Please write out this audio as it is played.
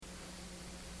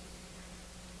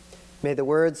May the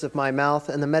words of my mouth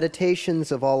and the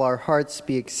meditations of all our hearts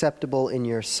be acceptable in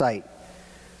your sight,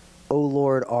 O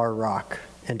Lord, our rock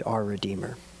and our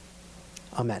Redeemer.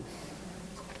 Amen.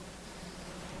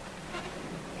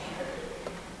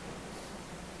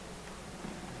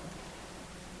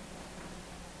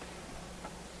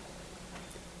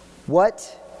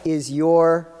 What is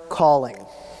your calling?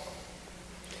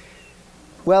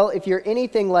 Well, if you're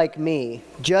anything like me,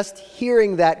 just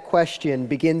hearing that question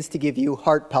begins to give you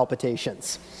heart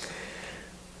palpitations.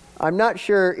 I'm not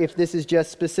sure if this is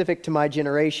just specific to my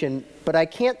generation, but I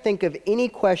can't think of any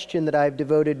question that I've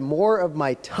devoted more of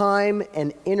my time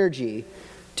and energy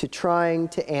to trying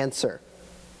to answer.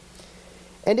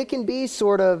 And it can be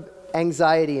sort of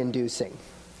anxiety-inducing.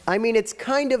 I mean, it's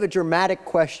kind of a dramatic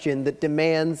question that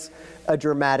demands a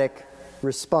dramatic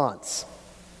response.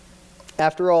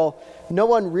 After all, no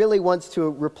one really wants to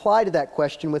reply to that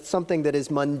question with something that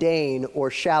is mundane or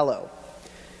shallow.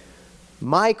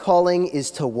 My calling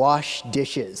is to wash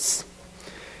dishes.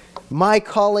 My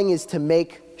calling is to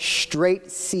make straight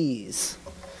C's.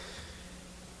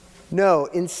 No,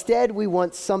 instead we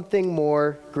want something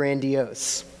more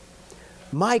grandiose.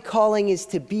 My calling is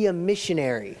to be a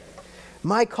missionary.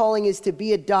 My calling is to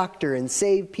be a doctor and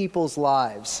save people's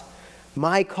lives.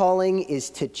 My calling is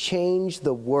to change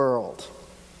the world.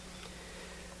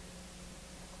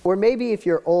 Or maybe if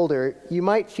you're older, you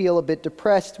might feel a bit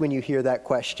depressed when you hear that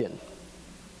question.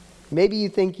 Maybe you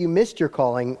think you missed your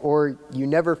calling, or you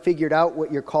never figured out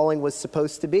what your calling was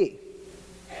supposed to be.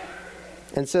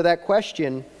 And so that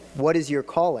question, what is your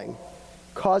calling,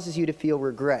 causes you to feel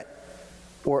regret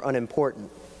or unimportant.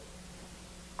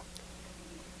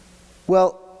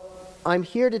 Well, I'm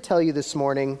here to tell you this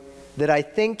morning that I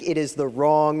think it is the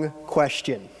wrong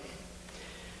question.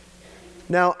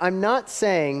 Now, I'm not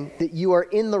saying that you are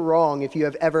in the wrong if you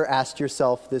have ever asked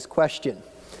yourself this question.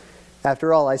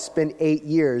 After all, I spent 8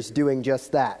 years doing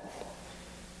just that.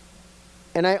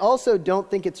 And I also don't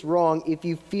think it's wrong if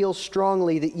you feel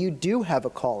strongly that you do have a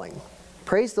calling.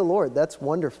 Praise the Lord, that's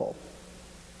wonderful.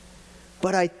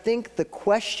 But I think the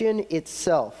question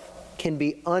itself can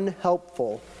be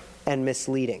unhelpful and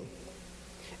misleading.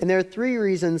 And there are 3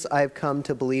 reasons I've come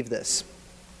to believe this.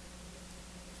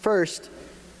 First,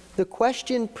 the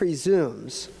question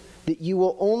presumes that you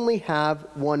will only have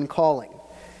one calling,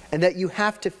 and that you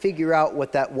have to figure out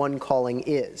what that one calling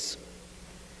is.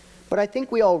 But I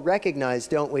think we all recognize,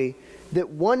 don't we, that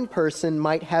one person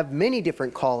might have many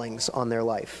different callings on their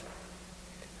life.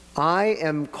 I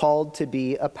am called to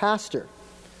be a pastor.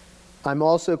 I'm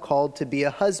also called to be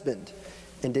a husband,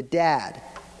 and a dad,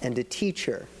 and a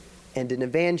teacher, and an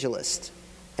evangelist,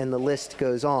 and the list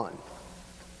goes on.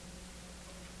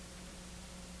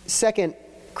 Second,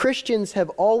 Christians have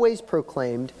always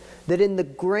proclaimed that in the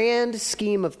grand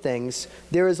scheme of things,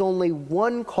 there is only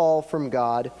one call from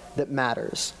God that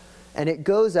matters, and it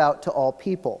goes out to all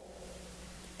people.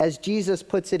 As Jesus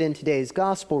puts it in today's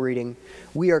gospel reading,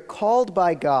 we are called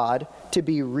by God to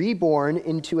be reborn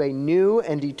into a new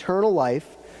and eternal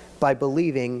life by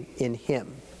believing in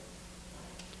Him.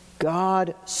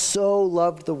 God so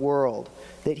loved the world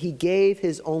that He gave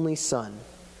His only Son,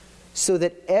 so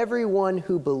that everyone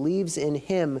who believes in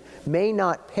Him may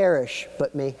not perish,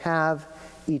 but may have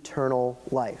eternal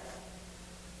life.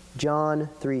 John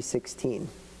 3:16,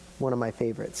 one of my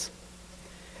favorites.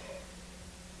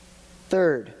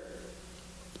 Third,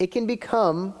 it can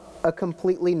become a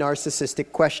completely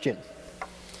narcissistic question,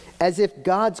 as if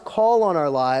God's call on our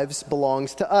lives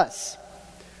belongs to us.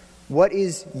 What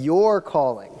is your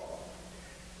calling?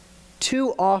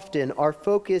 Too often, our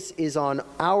focus is on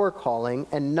our calling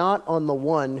and not on the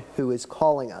one who is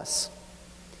calling us.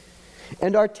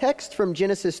 And our text from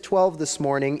Genesis 12 this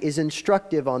morning is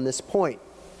instructive on this point.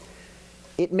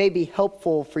 It may be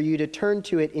helpful for you to turn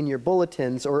to it in your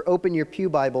bulletins or open your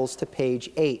pew Bibles to page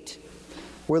 8.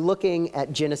 We're looking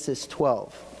at Genesis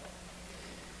 12.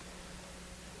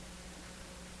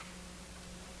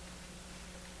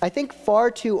 I think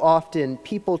far too often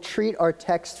people treat our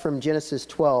text from Genesis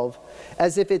 12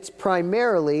 as if it's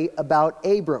primarily about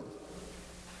Abram.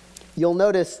 You'll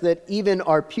notice that even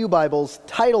our pew Bibles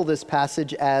title this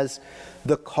passage as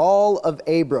The Call of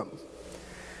Abram.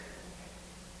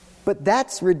 But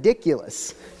that's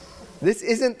ridiculous. This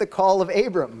isn't the call of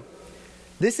Abram.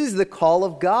 This is the call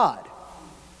of God.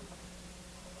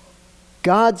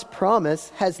 God's promise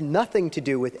has nothing to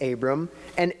do with Abram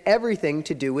and everything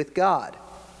to do with God.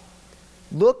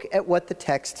 Look at what the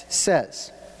text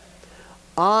says.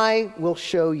 I will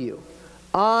show you.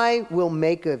 I will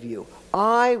make of you.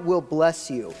 I will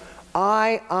bless you.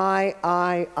 I.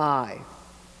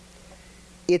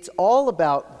 It's all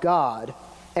about God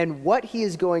and what he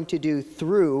is going to do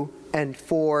through and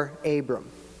for Abram.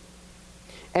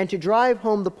 And to drive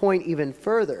home the point even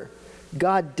further,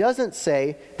 God doesn't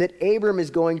say that Abram is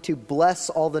going to bless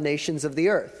all the nations of the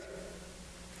earth.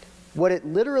 What it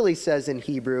literally says in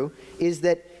Hebrew is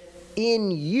that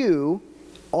in you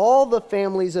all the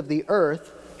families of the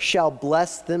earth shall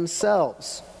bless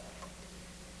themselves.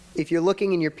 If you're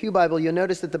looking in your Pew Bible, you'll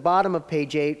notice at the bottom of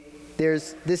page 8,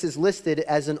 this is listed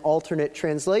as an alternate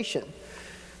translation.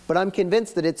 But I'm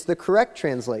convinced that it's the correct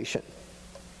translation.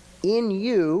 In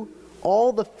you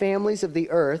all the families of the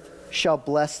earth shall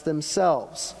bless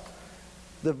themselves.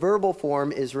 The verbal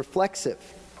form is reflexive.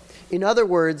 In other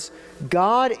words,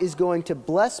 God is going to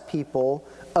bless people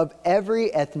of every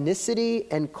ethnicity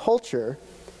and culture,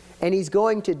 and he's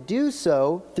going to do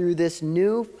so through this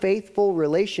new faithful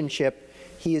relationship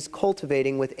he is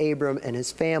cultivating with Abram and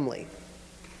his family.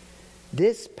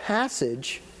 This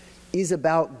passage is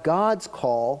about God's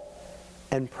call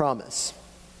and promise.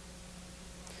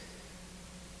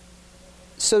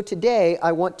 So today,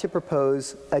 I want to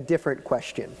propose a different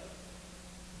question.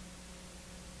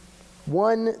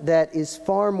 One that is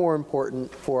far more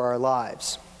important for our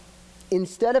lives.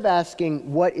 Instead of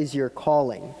asking, what is your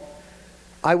calling?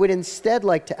 I would instead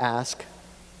like to ask,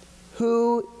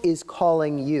 who is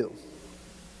calling you?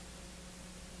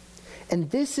 And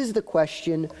this is the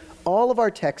question all of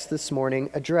our texts this morning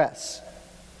address.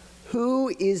 Who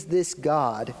is this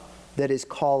God that is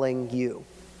calling you?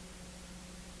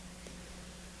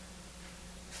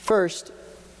 First,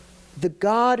 the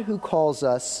God who calls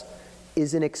us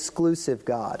is an exclusive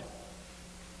God.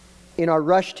 In our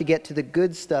rush to get to the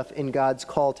good stuff in God's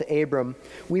call to Abram,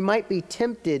 we might be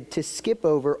tempted to skip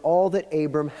over all that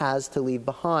Abram has to leave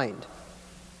behind.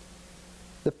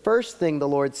 The first thing the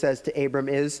Lord says to Abram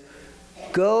is,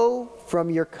 "Go from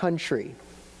your country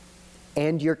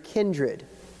and your kindred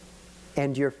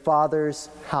and your father's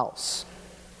house."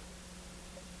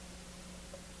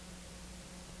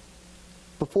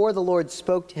 Before the Lord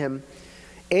spoke to him,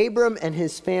 Abram and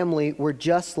his family were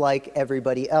just like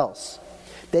everybody else.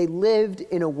 They lived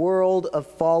in a world of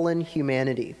fallen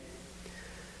humanity.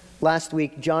 Last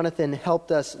week, Jonathan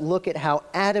helped us look at how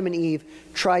Adam and Eve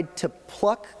tried to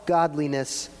pluck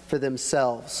godliness for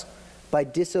themselves by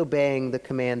disobeying the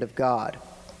command of God.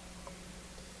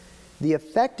 The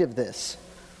effect of this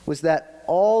was that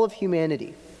all of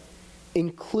humanity,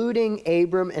 including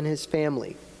Abram and his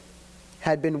family,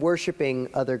 had been worshiping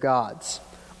other gods,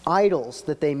 idols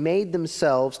that they made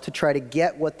themselves to try to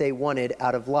get what they wanted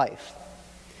out of life,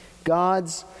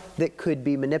 gods that could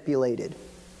be manipulated,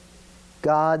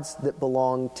 gods that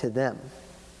belonged to them.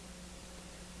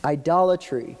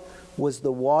 Idolatry was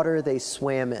the water they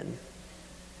swam in.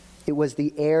 It was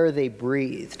the air they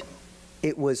breathed.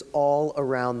 It was all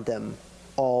around them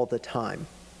all the time.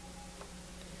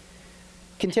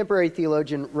 Contemporary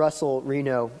theologian Russell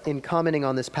Reno, in commenting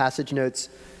on this passage, notes,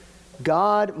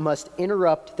 God must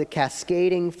interrupt the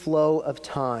cascading flow of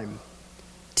time,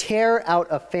 tear out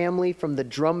a family from the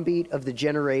drumbeat of the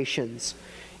generations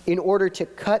in order to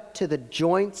cut to the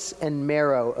joints and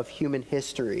marrow of human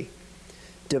history,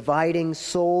 dividing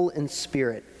soul and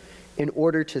spirit in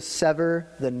order to sever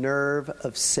the nerve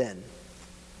of sin.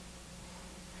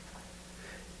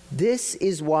 This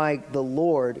is why the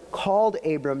Lord called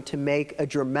Abram to make a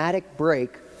dramatic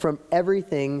break from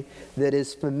everything that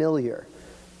is familiar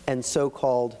and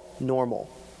so-called normal.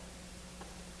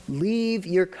 Leave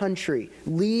your country,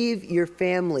 leave your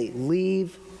family,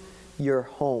 leave your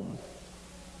home.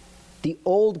 The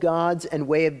old gods and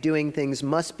way of doing things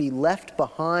must be left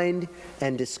behind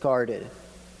and discarded.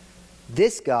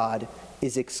 This God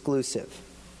is exclusive.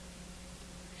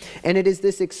 And it is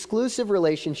this exclusive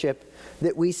relationship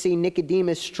that we see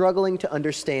Nicodemus struggling to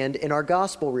understand in our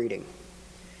gospel reading.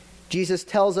 Jesus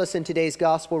tells us in today's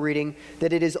gospel reading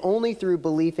that it is only through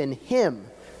belief in him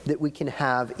that we can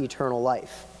have eternal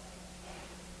life.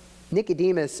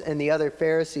 Nicodemus and the other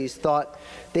Pharisees thought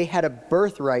they had a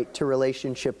birthright to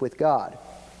relationship with God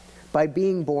by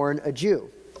being born a Jew.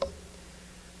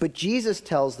 But Jesus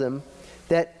tells them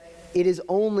that it is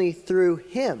only through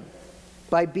him,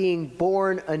 by being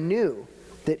born anew,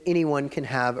 that anyone can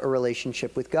have a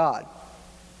relationship with God.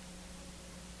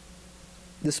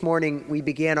 This morning, we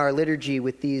began our liturgy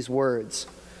with these words: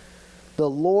 "The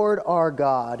Lord our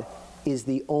God is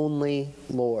the only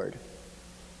Lord."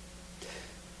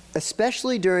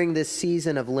 Especially during this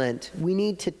season of Lent, we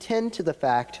need to tend to the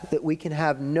fact that we can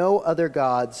have no other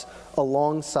gods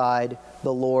alongside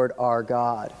the Lord our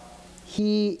God.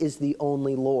 He is the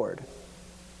only Lord.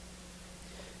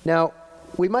 Now,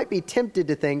 we might be tempted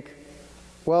to think,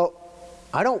 well,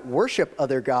 I don't worship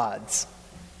other gods.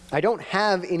 I don't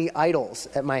have any idols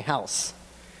at my house.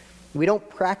 We don't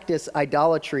practice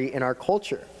idolatry in our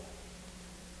culture.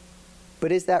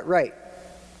 But is that right?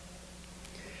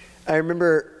 I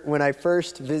remember when I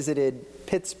first visited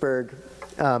Pittsburgh,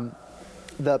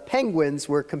 the Penguins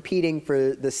were competing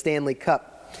for the Stanley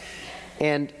Cup.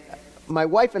 And my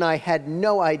wife and I had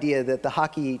no idea that the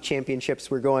hockey championships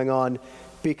were going on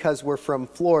because we're from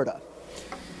Florida.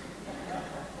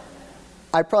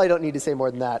 I probably don't need to say more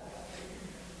than that.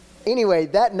 Anyway,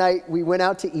 that night we went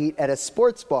out to eat at a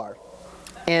sports bar.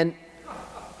 And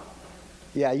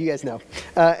yeah, you guys know.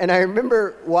 And I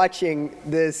remember watching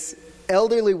this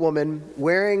elderly woman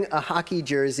wearing a hockey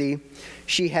jersey.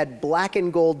 She had black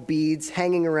and gold beads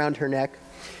hanging around her neck.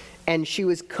 And she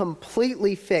was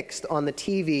completely fixed on the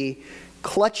TV,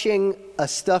 clutching a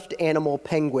stuffed animal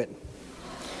penguin.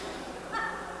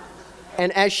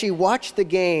 And as she watched the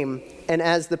game, and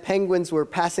as the Penguins were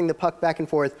passing the puck back and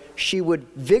forth, she would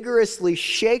vigorously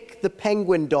shake the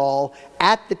penguin doll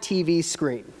at the TV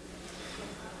screen.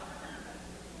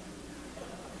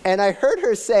 And I heard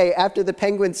her say, after the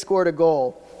Penguins scored a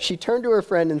goal, she turned to her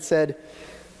friend and said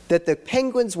that the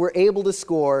Penguins were able to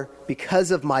score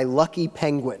because of my lucky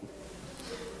penguin.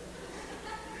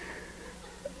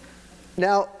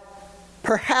 Now,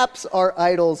 perhaps our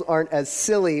idols aren't as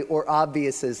silly or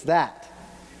obvious as that.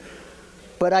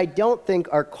 But I don't think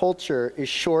our culture is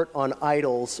short on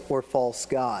idols or false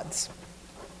gods.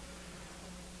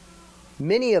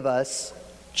 Many of us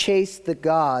chase the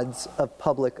gods of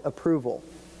public approval.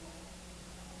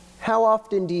 How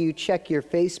often do you check your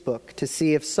Facebook to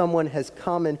see if someone has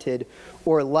commented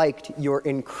or liked your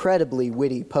incredibly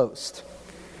witty post?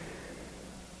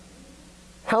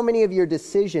 How many of your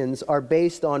decisions are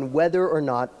based on whether or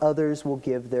not others will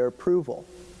give their approval?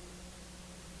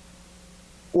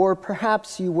 Or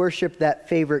perhaps you worship that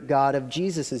favorite god of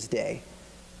Jesus' day,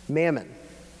 Mammon,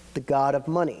 the god of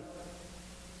money.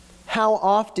 How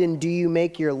often do you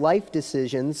make your life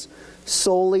decisions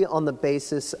solely on the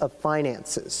basis of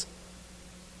finances?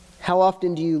 How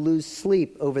often do you lose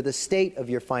sleep over the state of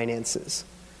your finances?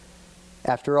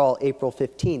 After all, April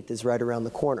 15th is right around the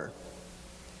corner.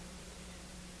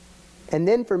 And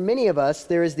then for many of us,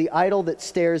 there is the idol that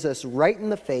stares us right in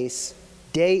the face,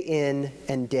 day in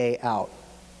and day out.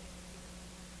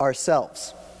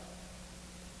 Ourselves.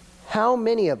 How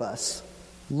many of us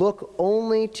look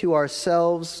only to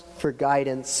ourselves for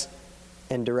guidance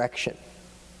and direction?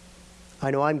 I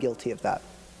know I'm guilty of that.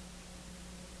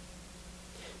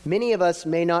 Many of us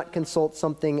may not consult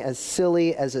something as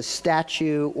silly as a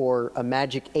statue or a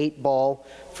magic 8-ball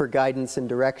for guidance and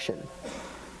direction.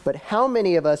 But how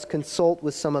many of us consult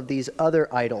with some of these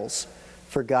other idols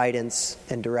for guidance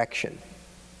and direction?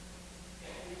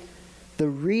 The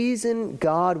reason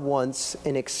God wants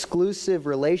an exclusive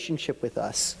relationship with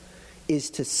us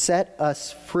is to set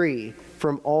us free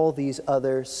from all these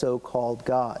other so-called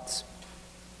gods.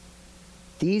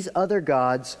 These other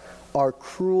gods are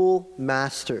cruel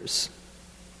masters,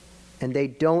 and they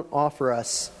don't offer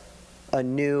us a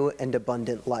new and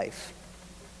abundant life.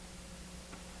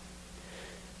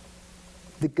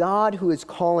 The God who is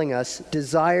calling us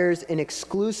desires an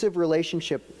exclusive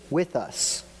relationship with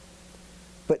us,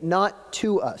 but not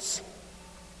to us.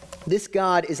 This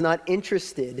God is not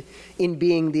interested in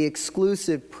being the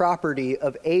exclusive property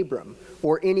of Abram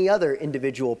or any other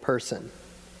individual person.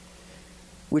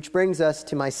 Which brings us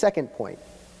to my second point.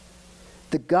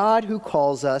 The God who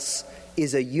calls us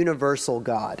is a universal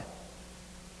God.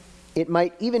 It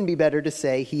might even be better to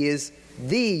say he is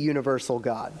the universal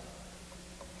God.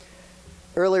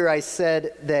 Earlier I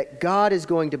said that God is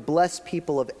going to bless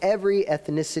people of every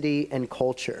ethnicity and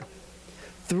culture.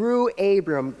 Through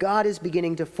Abram, God is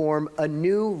beginning to form a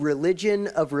new religion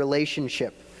of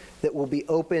relationship that will be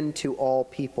open to all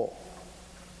people.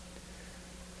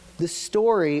 The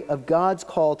story of God's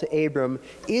call to Abram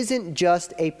isn't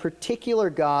just a particular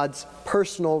God's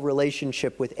personal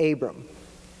relationship with Abram.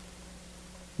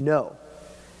 No.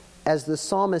 As the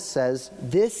psalmist says,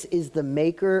 this is the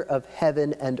maker of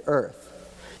heaven and earth.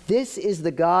 This is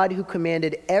the God who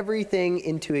commanded everything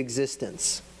into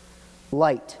existence.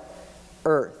 Light,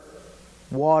 earth,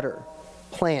 water,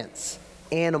 plants,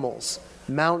 animals,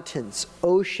 mountains,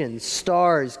 oceans,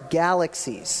 stars,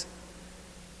 galaxies,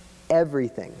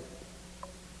 everything.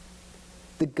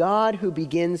 The God who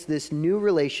begins this new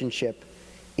relationship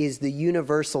is the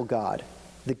universal God,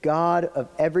 the God of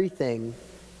everything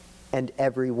and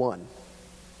everyone.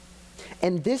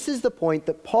 And this is the point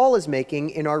that Paul is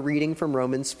making in our reading from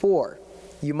Romans 4.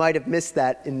 You might have missed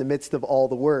that in the midst of all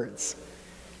the words.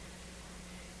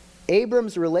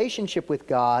 Abram's relationship with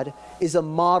God is a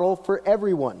model for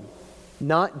everyone,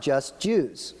 not just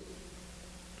Jews.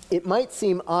 It might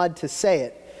seem odd to say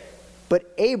it,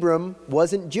 but Abram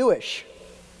wasn't Jewish.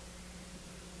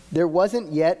 There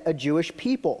wasn't yet a Jewish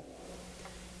people.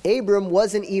 Abram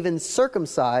wasn't even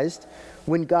circumcised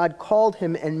when God called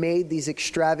him and made these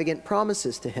extravagant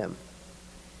promises to him.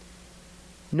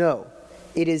 No,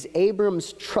 it is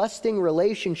Abram's trusting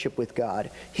relationship with God,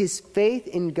 his faith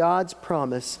in God's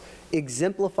promise,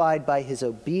 exemplified by his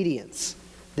obedience,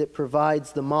 that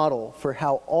provides the model for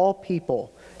how all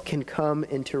people can come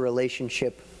into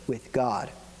relationship with God.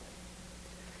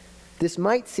 This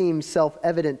might seem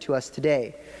self-evident to us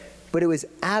today, but it was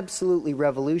absolutely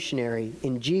revolutionary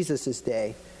in Jesus'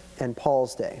 day and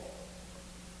Paul's day.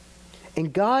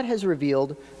 And God has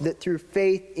revealed that through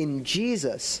faith in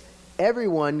Jesus,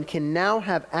 everyone can now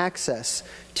have access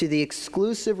to the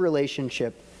exclusive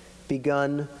relationship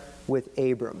begun with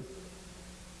Abram.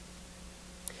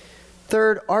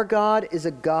 Third, our God is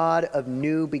a God of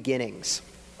new beginnings.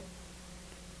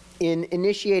 In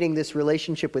initiating this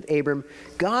relationship with Abram,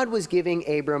 God was giving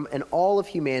Abram and all of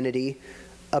humanity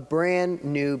a brand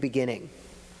new beginning.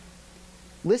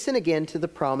 Listen again to the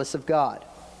promise of God.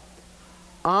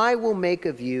 I will make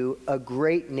of you a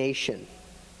great nation,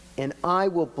 and I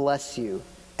will bless you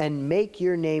and make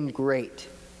your name great,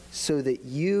 so that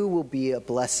you will be a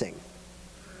blessing.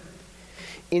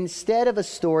 Instead of a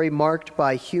story marked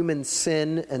by human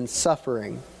sin and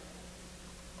suffering,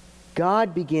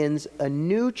 God begins a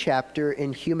new chapter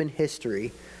in human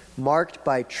history marked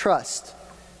by trust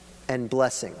and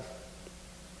blessing.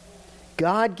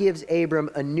 God gives Abram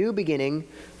a new beginning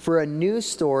for a new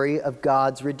story of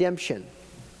God's redemption.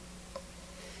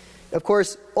 Of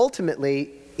course,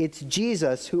 ultimately, it's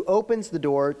Jesus who opens the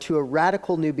door to a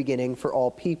radical new beginning for all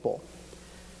people.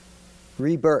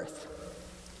 Rebirth.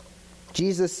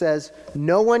 Jesus says,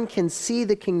 "No one can see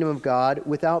the kingdom of God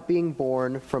without being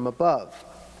born from above."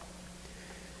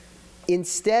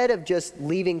 Instead of just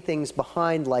leaving things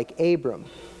behind like Abram,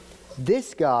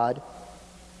 this God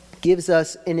gives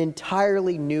us an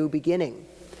entirely new beginning,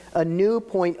 a new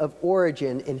point of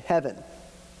origin in heaven.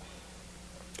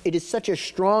 It is such a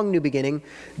strong new beginning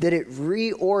that it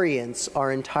reorients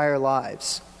our entire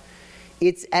lives.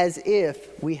 It's as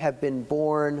if we have been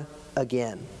born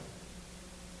again.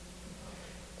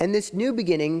 And this new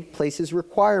beginning places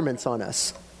requirements on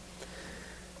us.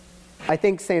 I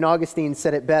think St. Augustine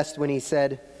said it best when he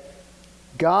said,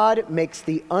 "God makes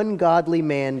the ungodly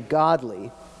man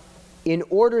godly in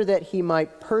order that he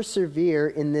might persevere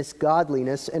in this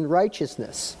godliness and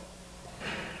righteousness.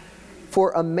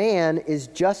 For a man is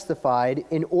justified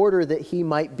in order that he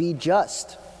might be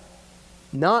just,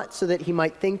 not so that he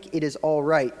might think it is all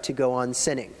right to go on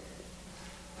sinning."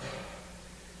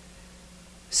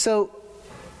 So,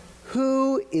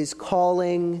 who is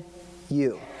calling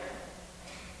you?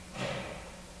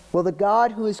 Well, the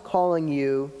God who is calling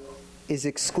you is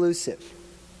exclusive.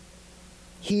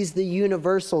 He's the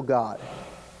universal God,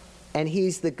 and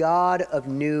He's the God of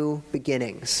new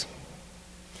beginnings.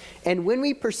 And when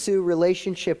we pursue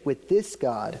relationship with this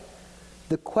God,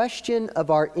 the question of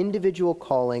our individual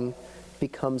calling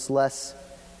becomes less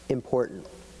important.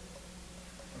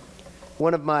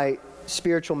 One of my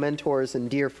spiritual mentors and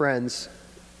dear friends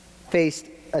faced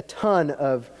a ton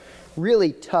of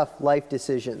really tough life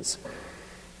decisions.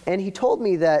 And he told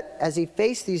me that as he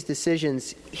faced these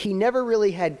decisions, he never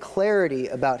really had clarity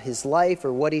about his life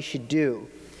or what he should do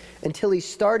until he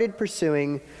started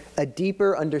pursuing a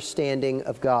deeper understanding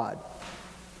of God.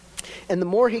 And the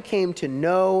more he came to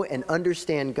know and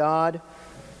understand God,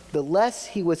 the less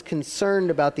he was concerned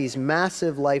about these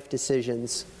massive life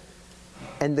decisions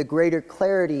and the greater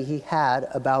clarity he had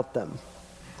about them.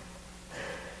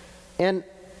 And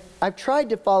I've tried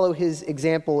to follow his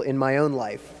example in my own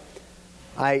life.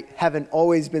 I haven't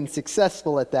always been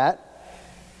successful at that.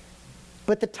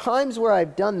 But the times where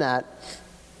I've done that,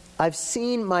 I've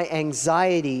seen my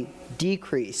anxiety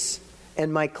decrease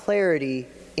and my clarity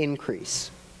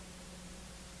increase.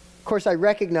 Of course, I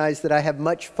recognize that I have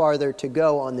much farther to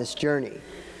go on this journey.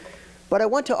 But I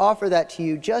want to offer that to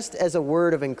you just as a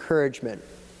word of encouragement.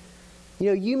 You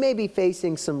know, you may be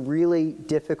facing some really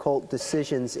difficult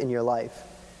decisions in your life.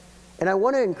 And I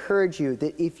want to encourage you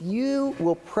that if you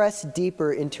will press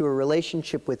deeper into a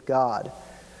relationship with God,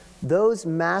 those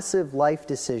massive life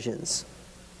decisions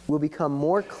will become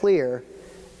more clear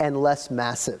and less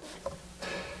massive.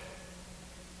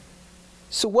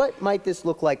 So what might this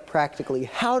look like practically?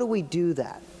 How do we do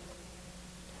that?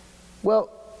 Well,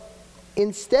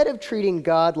 instead of treating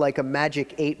God like a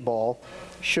magic 8-ball,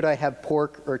 should I have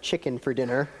pork or chicken for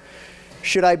dinner?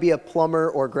 Should I be a plumber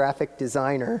or graphic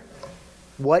designer?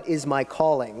 What is my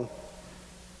calling?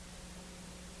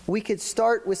 We could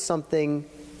start with something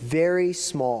very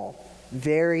small,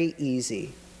 very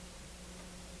easy.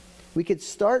 We could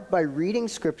start by reading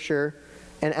Scripture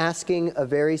and asking a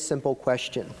very simple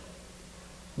question.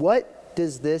 What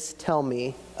does this tell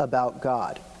me about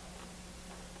God?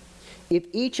 If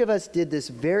each of us did this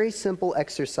very simple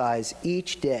exercise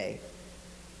each day,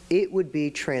 it would be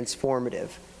transformative,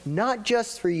 not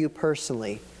just for you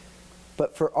personally,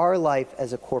 but for our life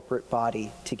as a corporate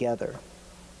body together.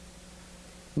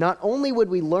 Not only would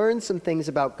we learn some things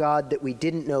about God that we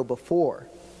didn't know before,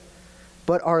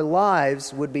 but our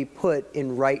lives would be put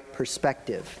in right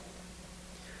perspective.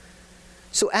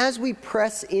 So as we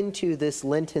press into this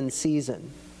Lenten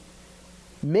season,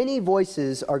 many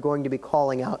voices are going to be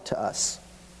calling out to us.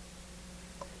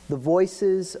 The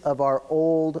voices of our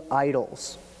old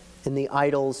idols and the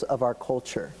idols of our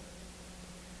culture.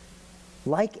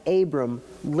 Like Abram,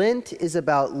 Lent is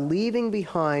about leaving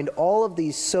behind all of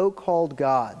these so-called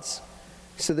gods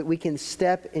so that we can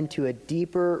step into a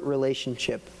deeper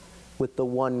relationship with the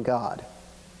one God.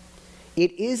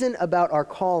 It isn't about our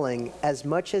calling as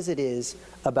much as it is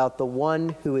about the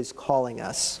one who is calling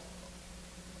us.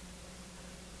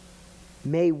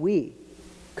 May we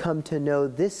come to know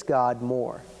this God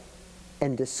more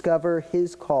and discover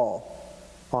his call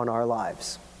on our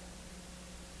lives.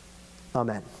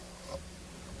 Amen.